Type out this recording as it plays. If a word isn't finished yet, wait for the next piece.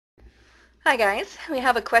Hi guys, we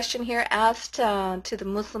have a question here asked to the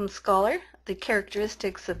Muslim scholar, the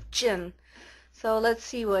characteristics of jinn. So let's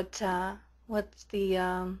see what the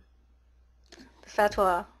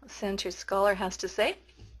Fatwa Center scholar has to say.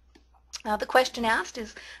 The question asked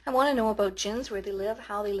is, I want to know about jinns, where they live,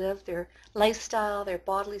 how they live, their lifestyle, their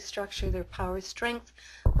bodily structure, their power, strength,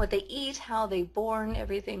 what they eat, how they born,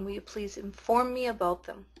 everything. Will you please inform me about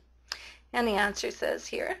them? And the answer says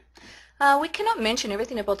here, we cannot mention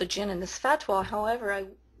everything about the jinn in this fatwa. However,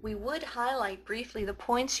 we would highlight briefly the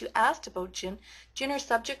points you asked about jinn. Jinn are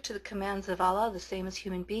subject to the commands of Allah, the same as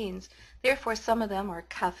human beings. Therefore, some of them are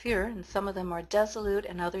kafir, and some of them are dissolute,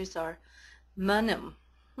 and others are manim.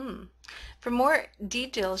 For more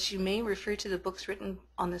details, you may refer to the books written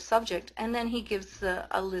on the subject, and then he gives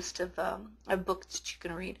a list of books that you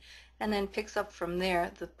can read, and then picks up from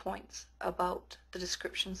there the points about the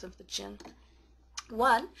descriptions of the jinn.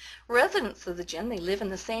 1. Residents of the jinn, they live in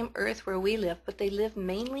the same earth where we live, but they live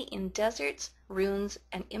mainly in deserts, ruins,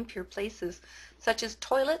 and impure places, such as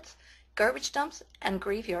toilets, garbage dumps, and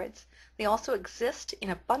graveyards. They also exist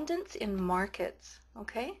in abundance in markets.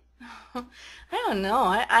 Okay? I don't know.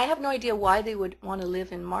 I have no idea why they would want to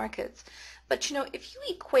live in markets. But you know, if you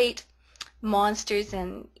equate monsters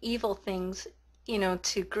and evil things, you know,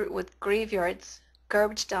 with graveyards,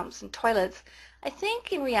 garbage dumps, and toilets, I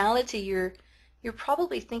think in reality you're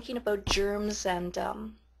probably thinking about germs and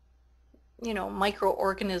you know,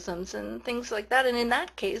 microorganisms and things like that. And in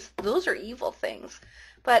that case, those are evil things.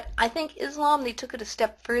 But I think Islam, they took it a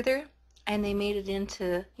step further and they made it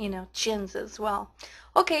into, you know, jinns as well.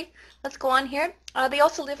 Okay, let's go on here. They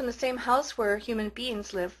also live in the same house where human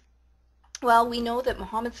beings live. Well, we know that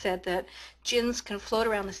Muhammad said that jinns can float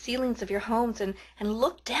around the ceilings of your homes and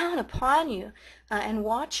look down upon you and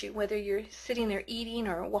watch you, whether you're sitting there eating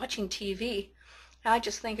or watching TV. I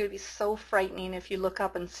just think it would be so frightening if you look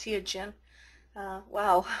up and see a jinn.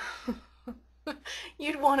 Wow.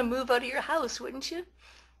 You'd want to move out of your house, wouldn't you?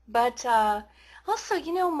 But also,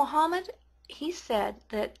 you know, Muhammad, he said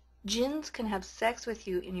that jinns can have sex with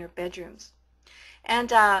you in your bedrooms.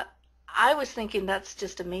 And I was thinking that's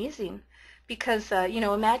just amazing because, you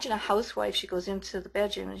know, imagine a housewife, she goes into the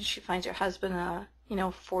bedroom and she finds her husband, you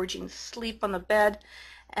know, forging sleep on the bed.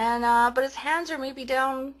 And, but his hands are maybe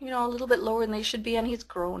down, you know, a little bit lower than they should be and he's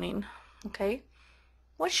groaning. Okay?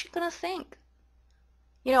 What's she going to think?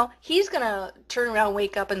 You know, he's going to turn around,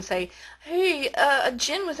 wake up and say, hey, a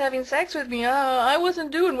jinn was having sex with me. I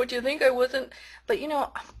wasn't doing what you think I wasn't. But, you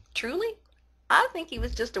know, truly, I think he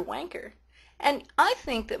was just a wanker. And I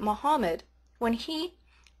think that Muhammad, when he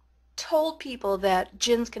told people that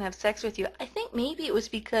jinns can have sex with you, I think maybe it was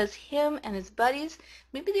because him and his buddies,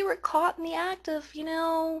 maybe they were caught in the act of, you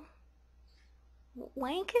know,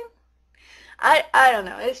 wanking? I don't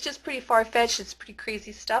know. It's just pretty far-fetched. It's pretty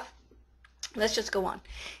crazy stuff. Let's just go on.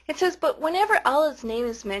 It says, but whenever Allah's name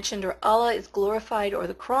is mentioned or Allah is glorified or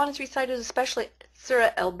the Quran is recited, especially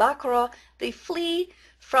Surah Al-Baqarah, they flee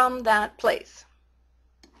from that place.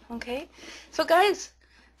 Okay? So guys,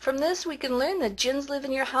 from this we can learn that jinns live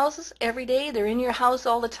in your houses every day. They're in your house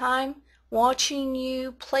all the time, watching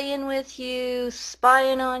you, playing with you,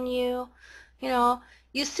 spying on you. You know,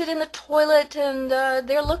 you sit in the toilet and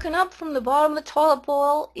they're looking up from the bottom of the toilet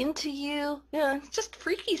bowl into you. Yeah, it's just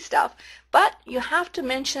freaky stuff. But you have to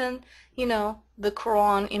mention, you know, the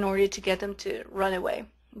Quran in order to get them to run away.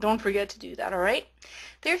 Don't forget to do that, all right?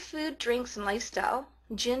 Their food, drinks, and lifestyle,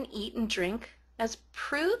 jinn eat and drink, as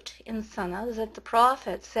proved in Sunnah that the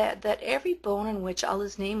Prophet said that every bone in which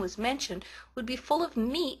Allah's name was mentioned would be full of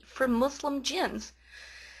meat for Muslim jinns.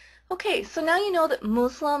 Okay, so now you know that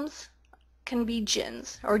Muslims can be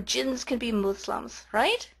jinns, or jinns can be Muslims,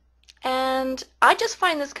 right? And I just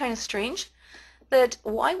find this kind of strange, that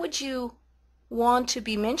why would you want to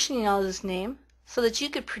be mentioning Allah's name so that you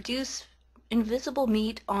could produce invisible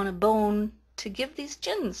meat on a bone to give these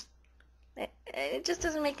jinns? It just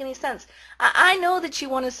doesn't make any sense. I know that you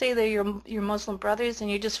want to say they're your Muslim brothers and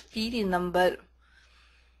you're just feeding them, but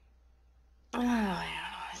oh, I don't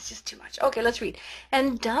know, it's just too much. Okay, let's read.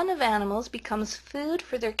 And dung of animals becomes food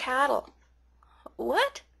for their cattle.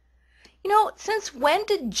 What? You know, since when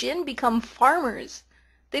did jinn become farmers?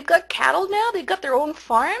 They've got cattle now? They've got their own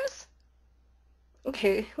farms?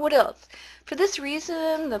 Okay, what else? For this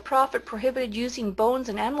reason, the Prophet prohibited using bones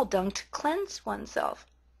and animal dung to cleanse oneself.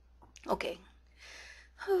 Okay.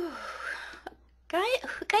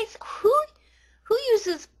 Guys, who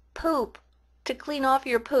uses poop to clean off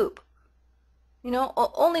your poop? You know,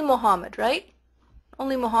 only Muhammad, right?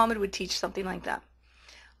 Only Muhammad would teach something like that.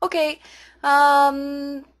 Okay,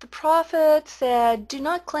 the prophet said, "Do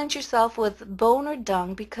not cleanse yourself with bone or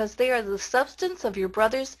dung, because they are the substance of your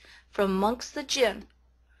brothers from amongst the jinn."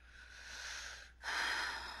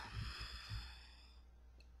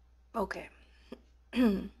 Okay.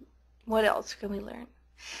 What else can we learn?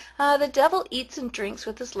 The devil eats and drinks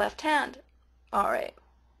with his left hand. All right.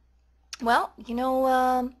 Well,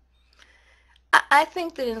 I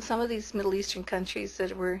think that in some of these Middle Eastern countries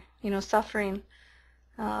that were,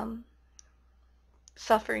 um,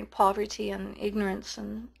 suffering poverty and ignorance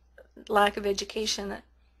and lack of education,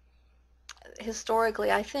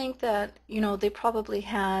 historically, I think that, they probably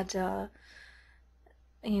had,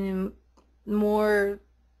 you know, more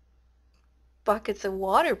buckets of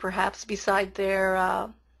water perhaps beside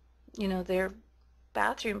their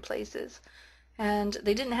bathroom places. And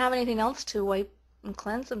they didn't have anything else to wipe and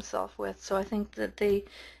cleanse themselves with. So I think that they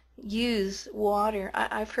use water.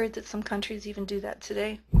 I've heard that some countries even do that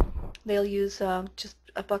today. They'll use just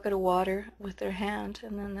a bucket of water with their hand,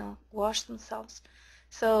 and then they'll wash themselves.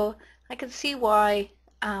 So I can see why,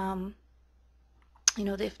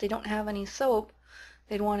 if they don't have any soap,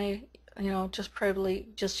 they'd want to, just probably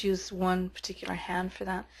just use one particular hand for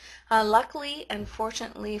that. Luckily and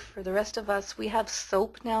fortunately for the rest of us, we have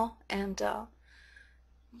soap now, and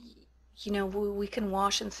we can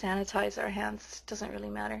wash and sanitize our hands. It doesn't really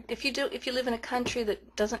matter. If you live in a country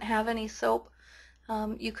that doesn't have any soap,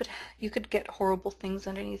 you could get horrible things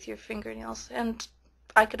underneath your fingernails, and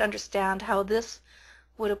I could understand how this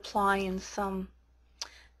would apply in some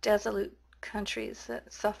desolate countries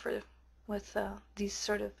that suffer with these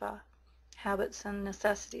sort of habits and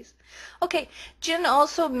necessities. Okay, jinn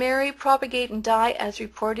also marry, propagate, and die as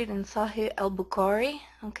reported in Sahih al-Bukhari.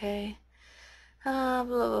 Okay. Blah,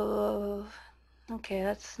 blah, blah. Okay,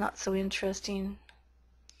 that's not so interesting.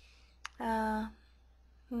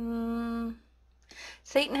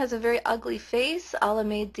 Satan has a very ugly face. Allah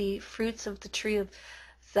made the fruits of the tree of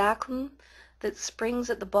Zakum that springs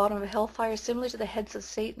at the bottom of hellfire similar to the heads of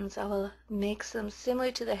Satan's. Allah makes them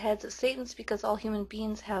similar to the heads of Satan's because all human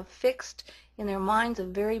beings have fixed in their minds a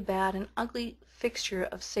very bad and ugly fixture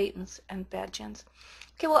of Satan's and bad jinns.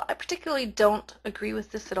 Okay, well, I particularly don't agree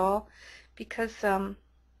with this at all, because I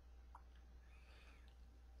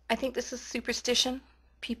think this is superstition.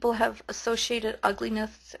 People have associated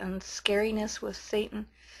ugliness and scariness with Satan.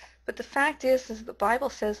 But the fact is the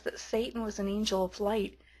Bible says that Satan was an angel of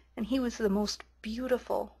light, and he was the most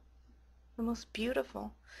beautiful. The most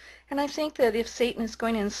beautiful. And I think that if Satan is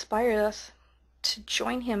going to inspire us to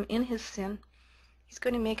join him in his sin, he's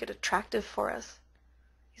going to make it attractive for us.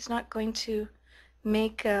 He's not going to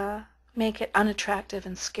make it unattractive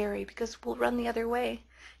and scary, because we'll run the other way.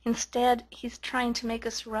 Instead, he's trying to make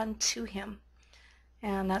us run to him.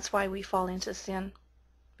 And that's why we fall into sin,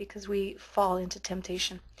 because we fall into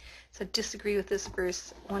temptation. So disagree with this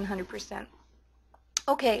verse 100%.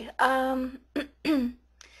 Okay,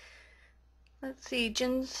 let's see.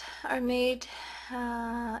 Jinns are made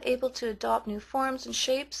able to adopt new forms and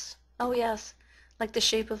shapes. Oh yes, like the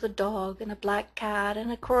shape of a dog and a black cat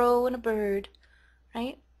and a crow and a bird,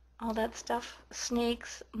 right? All that stuff.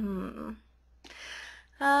 Snakes.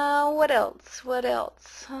 What else? What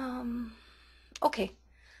else? Okay.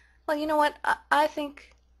 Well, you know what? I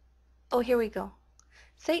think... Oh, here we go.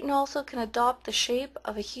 Satan also can adopt the shape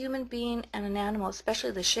of a human being and an animal,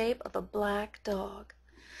 especially the shape of a black dog.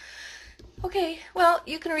 Okay, well,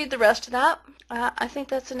 you can read the rest of that. I think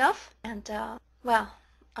that's enough. And, well,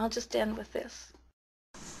 I'll just end with this.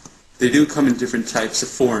 They do come in different types of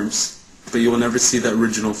forms, but you will never see the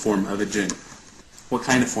original form of a jinn. What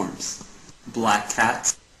kind of forms? Black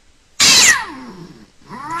cats?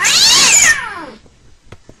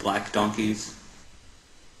 Black donkeys?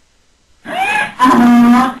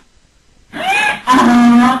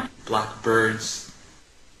 Black birds?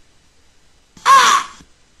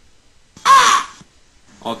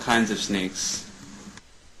 All kinds of snakes.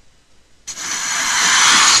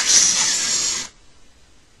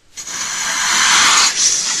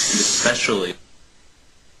 And especially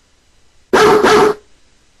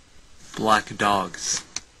black dogs.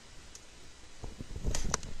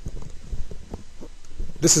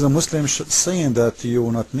 This is a Muslim saying that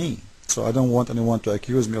you, not me. So I don't want anyone to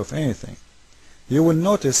accuse me of anything. You will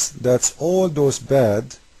notice that all those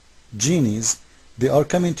bad genies, they are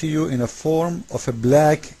coming to you in a form of a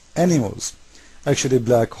black animals. Actually,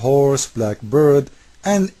 black horse, black bird,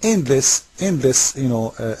 and endless,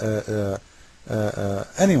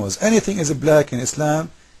 animals. Anything is black in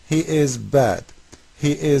Islam, he is bad.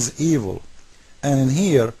 He is evil. And in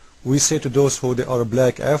here, we say to those who they are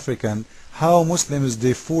black African, how Muslims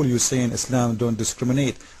they fool you saying Islam don't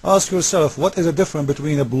discriminate. Ask yourself, what is the difference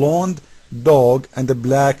between a blonde dog and a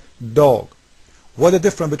black dog? What is the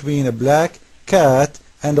difference between a black cat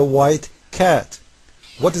and a white cat?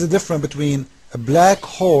 What is the difference between a black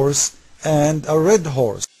horse and a red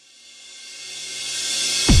horse?